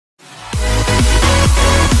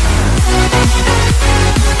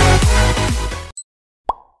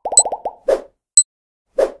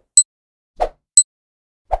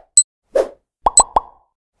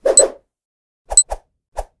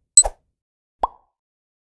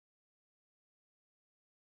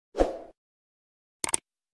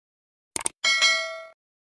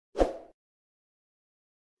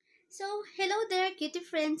So, hello there, cutie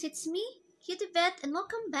friends. It's me, Cutie Vet, and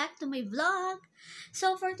welcome back to my vlog.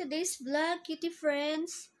 So, for today's vlog, cutie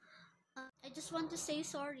friends, I just want to say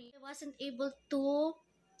sorry. I wasn't able to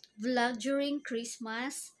vlog during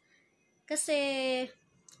Christmas kasi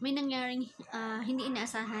may nangyaring hindi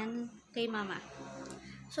inaasahan kay mama.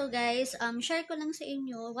 So, guys, share ko lang sa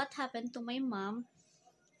inyo what happened to my mom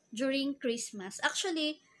during Christmas.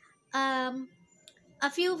 Actually, a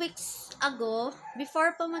few weeks ago,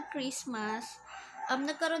 before pa mag-Christmas,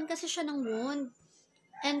 nagkaroon kasi siya ng wound.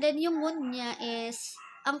 And then, yung wound niya is,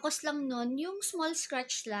 ang cause lang nun, yung small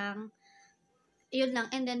scratch lang. Yun lang.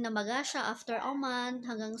 And then, namaga siya after a month,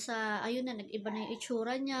 hanggang sa, ayun na, nag-iba na yung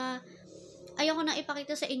itsura niya. Ayoko na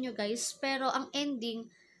ipakita sa inyo, guys. Pero, ang ending,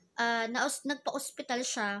 nagpa-hospital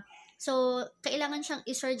siya. So, kailangan siyang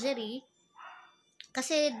i-surgery.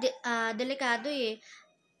 Kasi, delikado eh.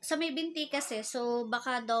 Sa may binti kasi, so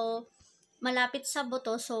baka daw malapit sa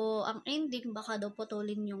buto, so ang ending baka daw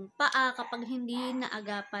putulin yung paa kapag hindi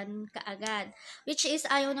naagapan kaagad. Which is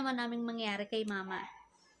ayaw naman naming mangyari kay mama.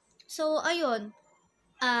 So ayun,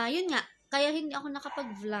 yun nga, kaya hindi ako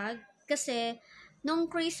nakapag-vlog kasi nung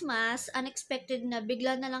Christmas, unexpected na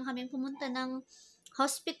bigla na lang kami pumunta ng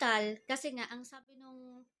hospital kasi nga ang sabi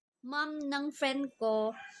nung mom ng friend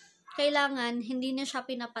ko, kailangan hindi na siya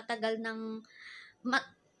pinapatagal ng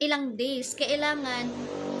ilang days. Kailangan,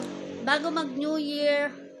 bago mag-New Year,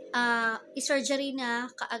 i-surgery na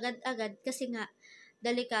kaagad-agad kasi nga,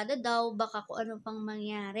 delikado daw, baka kung ano pang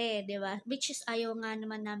mangyari, diba? Which is, ayaw nga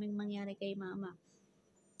naman naming mangyari kay mama.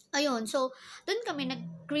 Ayun, so, dun kami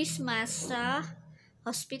nag-Christmas sa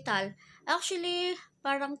hospital. Actually,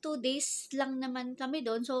 parang 2 days lang naman kami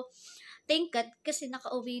doon. So, thank God, kasi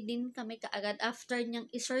nakauwi din kami kaagad after niyang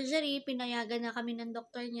i-surgery. Pinayagan na kami ng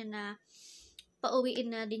doktor niya na pauwiin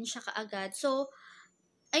na din siya kaagad. So,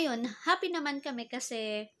 ayun, happy naman kami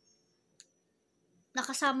kasi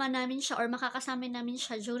nakasama namin siya or makakasama namin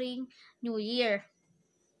siya during New Year.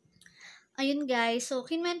 Ayun guys, so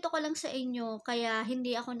kinwento ko lang sa inyo kaya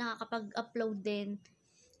hindi ako nakakapag-upload din.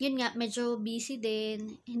 Yun nga, medyo busy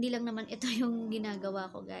din. Hindi lang naman ito yung ginagawa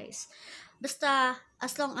ko guys. Basta,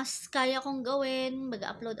 as long as kaya kong gawin,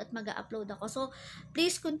 mag-upload at mag-upload ako. So,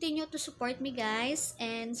 please continue to support me guys.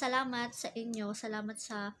 And salamat sa inyo. Salamat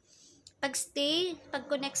sa pag-stay,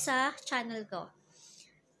 pag-connect sa channel ko.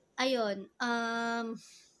 Ayun.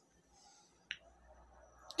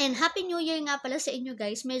 And Happy New Year nga pala sa inyo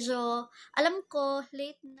guys. Medyo, alam ko,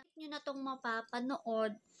 late na nyo na itong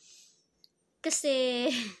mapapanood. Kasi,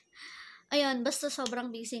 ayun, basta sobrang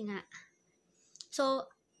busy nga. So,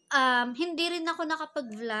 hindi rin ako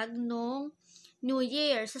nakapag-vlog nung New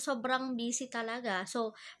Year. So, sobrang busy talaga.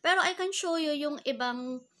 So, pero I can show you yung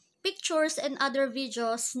ibang pictures and other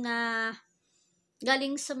videos na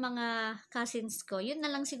galing sa mga cousins ko. Yun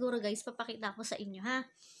na lang siguro guys, papakita ko sa inyo ha.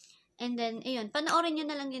 And then, ayun, panoorin nyo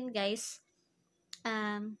na lang yun guys.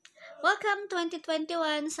 Welcome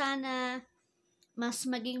 2021. Sana mas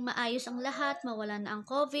maging maayos ang lahat, mawala na ang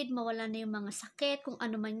COVID, mawala na yung mga sakit, kung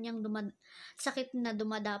ano man yung sakit na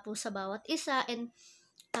dumadapo sa bawat isa. And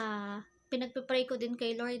pinagpipray ko din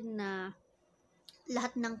kay Lord na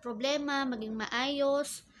lahat ng problema maging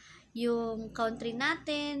maayos, yung country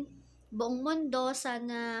natin, buong mundo,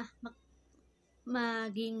 sana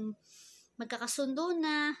maging magkakasundo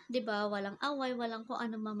na, 'di ba? Walang away, walang kung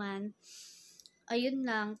ano man. Ayun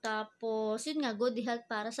lang. Tapos, yun nga, good health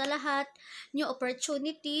para sa lahat. New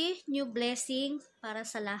opportunity, new blessing para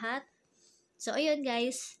sa lahat. So, ayun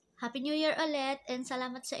guys. Happy New Year ulit and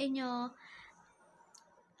salamat sa inyo.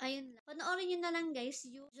 Ayun lang. Panoorin nyo na lang guys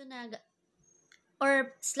yung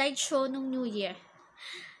or slideshow nung New Year.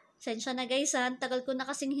 Sensya na guys ha. Tagal ko na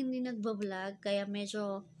kasing hindi nagbablog. Kaya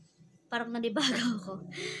medyo parang nalibago ako.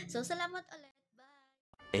 So, salamat ulit.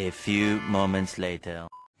 Bye! A few moments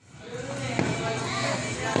later.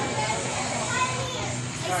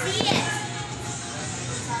 I see it.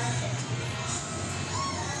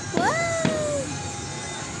 Wow!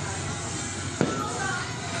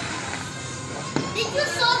 Did you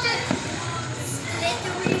saw the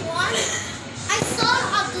glittery one? I saw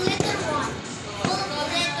a glitter one. Full of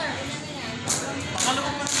glitter.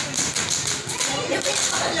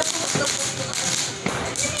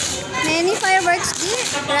 Many fireworks did,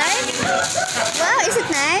 right? Wow, is it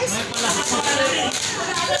nice?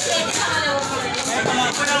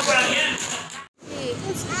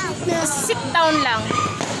 Sit down lang.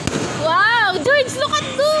 Wow, George, look at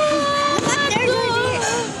good. Look at there, Georgie.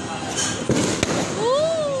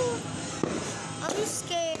 Ooh. I'm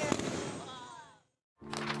scared.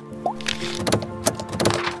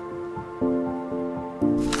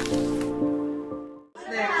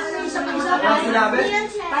 Sinabi?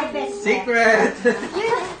 5 pesos. Secret!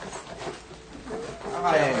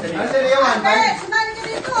 Okay.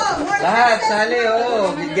 Lahat, sali,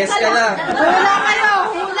 oo. Guess ka lang. Hula kayo,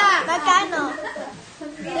 hula. Magkano?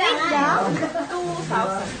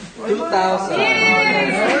 2,000.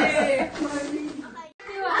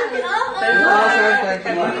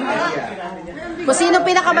 2021. Kung sino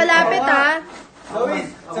pinakamalapit, ha?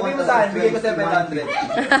 Sabihin mo sa akin, bigay ko 700.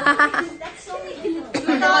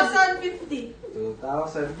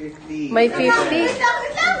 2,050. May 50.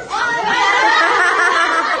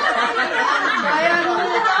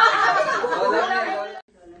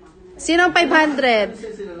 Sino ang 500?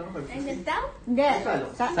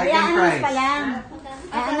 Second prize.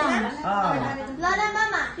 Lola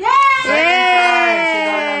Mama. Yay!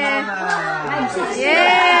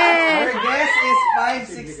 Yay! Our guess is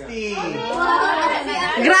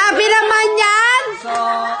 560. Grabe naman yan! So,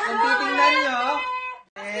 kung titingnan nyo,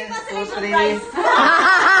 10, 2, 3.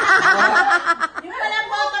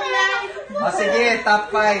 O sige, top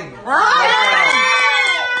 5.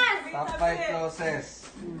 Top 5 closest.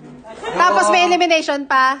 Tapos may elimination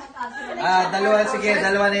pa. Dalawa, sige,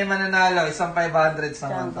 dalawa na yung mananalo. Isang 500,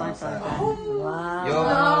 isang 1,000. Yung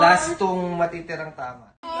last tong matitirang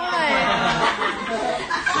tama.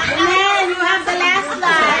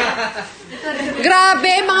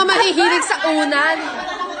 Grabe, mga mahihilig sa unan.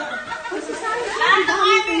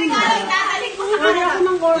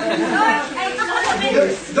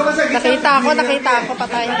 Nakita ako,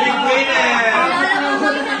 patay.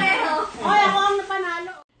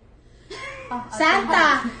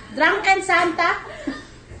 Santa! Drunken Santa!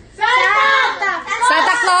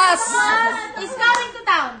 Santa Claus! Is coming to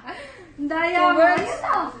town!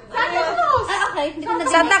 Santa Claus! Okay, hindi ko na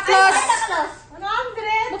Santa Claus!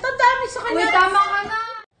 100! Ba't ang dami sa kanya? Uy, tama ka na!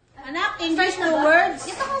 Anak, English na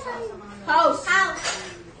words. House.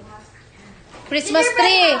 Christmas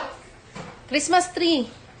tree! Christmas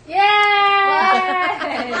tree!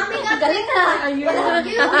 Yay! Mami nga, galing na. Hindi pa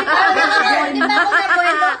ako na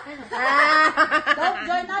kwento. Don't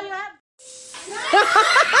join now, you have.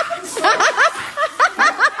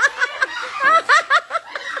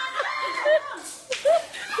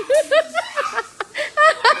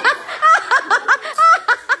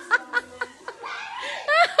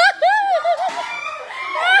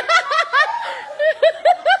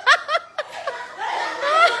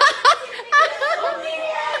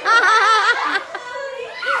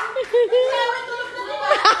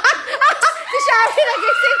 Si Shabby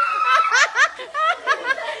nagising!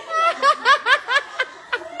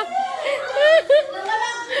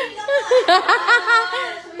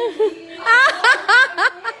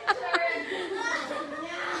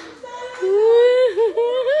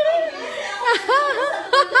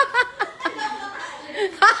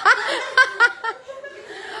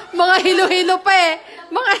 Mga hilo-hilo pa eh.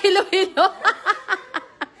 Mga hilo-hilo.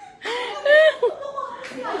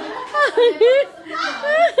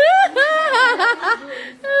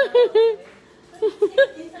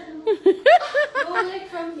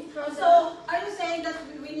 So, are you saying that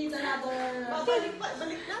we need another...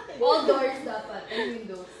 Balik natin. All doors dapat and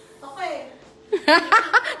windows. Okay.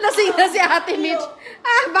 Lasing na si Ate Mitch.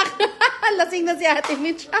 Lasing na si Ate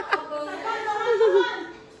Mitch.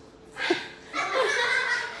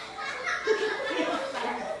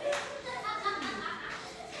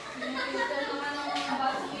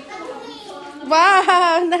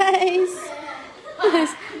 Wow, nice.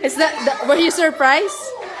 Is that were you surprised?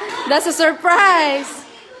 That's a surprise.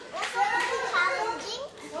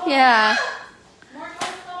 Yeah.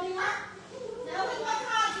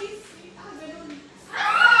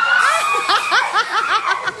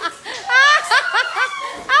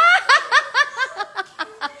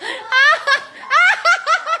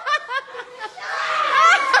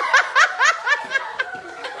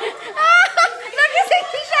 Nagising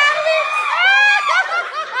si Shelby.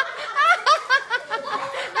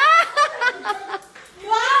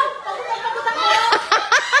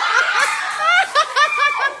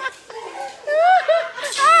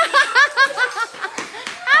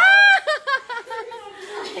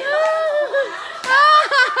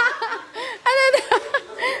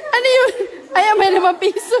 Ano yun? Ayaw, may 5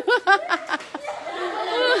 piso.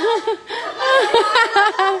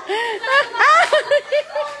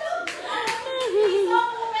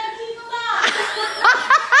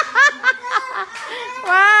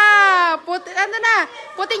 Wow! Ano na?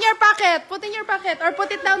 Put in your pocket. Put in your pocket. Or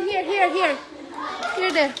put it down here. Here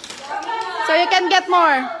there. So you can get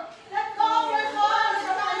more.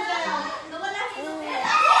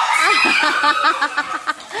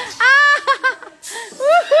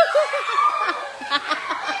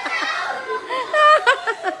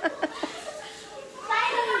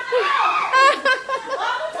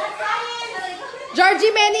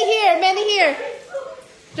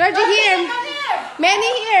 Georgie, here. Many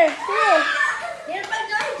here. Here.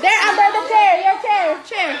 There, under the chair. Your chair.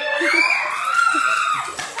 Chair.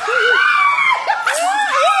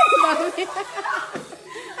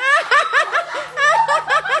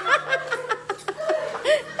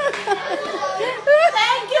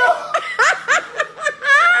 Thank you!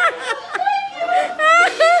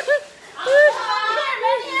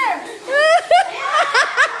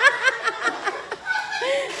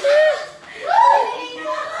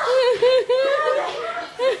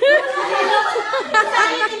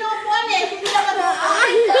 Sayang tinupuan eh. Hindi lang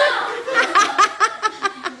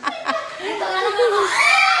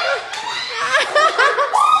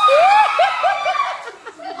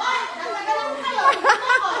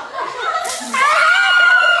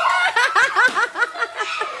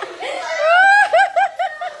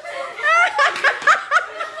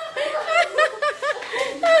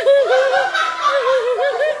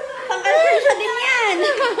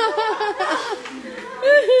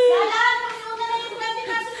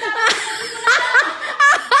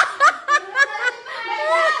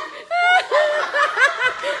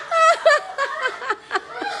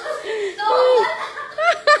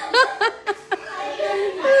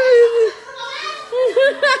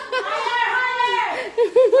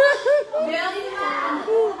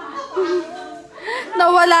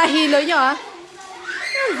Nawala hilo nyo, ah.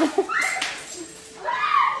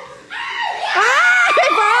 Ay,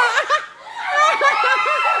 ba?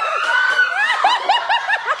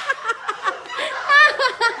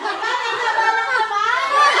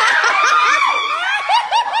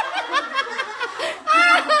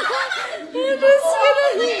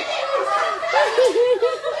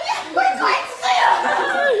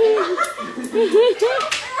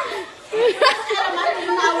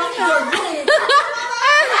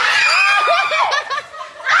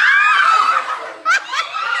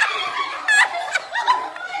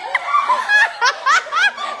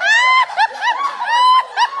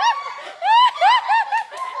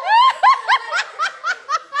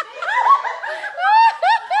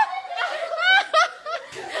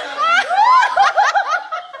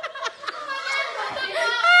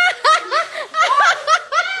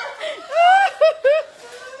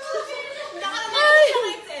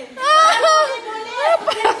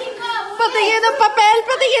 Patingin ng papel!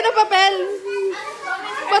 Patingin ng papel!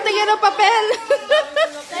 Patingin ng papel!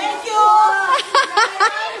 Thank you!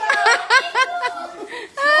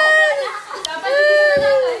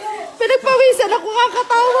 Pinagpawisan ako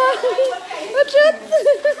kakatawa. Achut!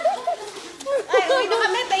 Ay, uwi na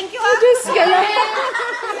kami. Thank you, ah. Diyos ka lang.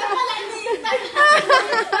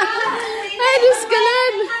 Ay, Diyos ka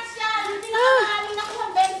lang.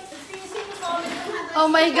 Oh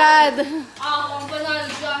my God. Ang banal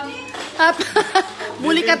dyan.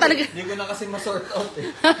 Muli ka talaga. Hindi ko na kasi ma-sort out eh.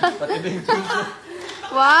 Pati bing-bing ko.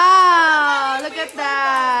 Wow! Look at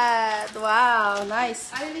that. Wow,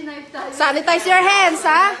 nice. Ay, knife tayo. Sanitize your hands,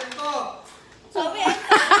 ha?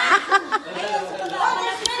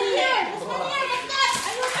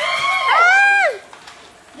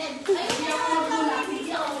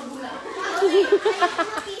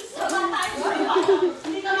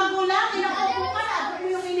 Hindi ka magulang. Kinakaupo ka na. Ano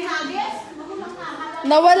yung inihagis?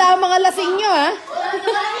 Nawala ang mga lasing nyo, ha?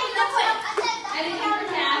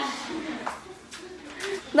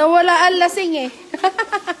 Nawala ang lasing, eh.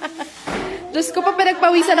 Diyos ko pa,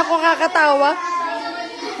 pinagpawisan ako kakatawa.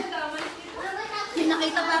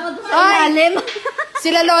 Pinakita pa ako doon sa Ay, ilalim.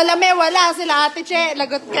 sila Lola May, wala. Sila Ate Che,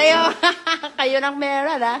 lagot kayo. Kayo ng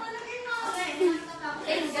meron, ha?